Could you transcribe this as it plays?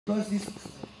because this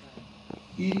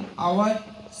in our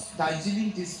Darjeeling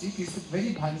district is a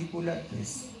very vernacular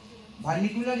place.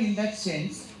 Vernacular in that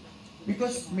sense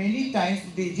because many times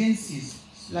the agencies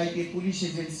like the police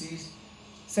agencies,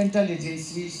 central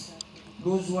agencies,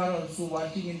 those who are also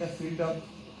working in the field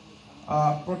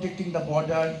of protecting the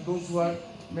border, those who are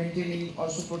maintaining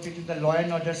also protecting the law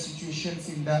and order situations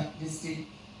in the district,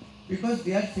 because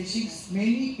they are facing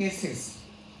many cases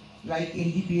like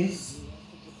NDPS,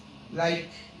 like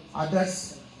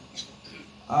others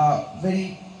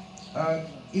very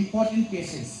important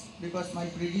cases, because my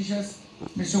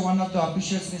predecessor, one of the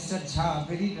officials, Mr. Jha,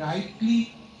 very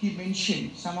rightly he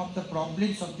mentioned some of the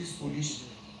problems of this police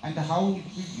and how it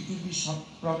will be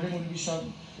problem will be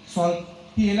solved.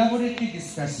 He elaborately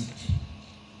discussed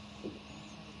it.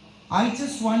 I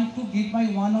just want to give my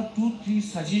 1 or 2, 3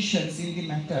 suggestions in the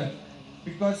matter,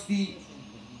 because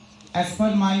as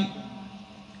per my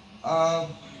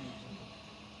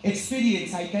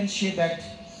experience, I can say that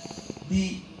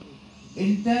the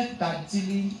entire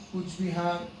Darjeeling, Kuch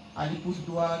Bihar,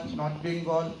 Alipurduar, North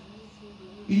Bengal,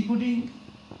 including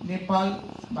Nepal,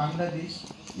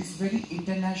 Bangladesh, is very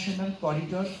international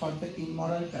corridor for the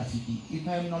immoral trafficking. If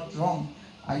I am not wrong,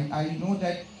 I know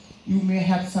that you may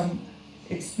have some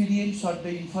experience or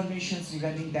the information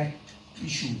regarding that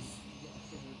issues.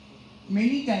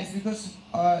 Many times, because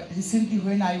recently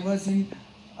when I was in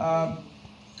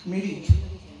Merit,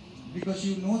 because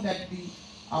you know that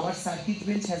our circuit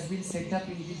bench has been set up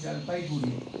in the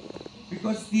Jalpaiguri,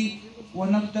 because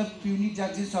one of the puny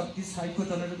judges of this High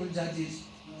Court, honorable judges,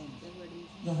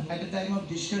 at the time of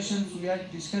discussions, we are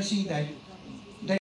discussing that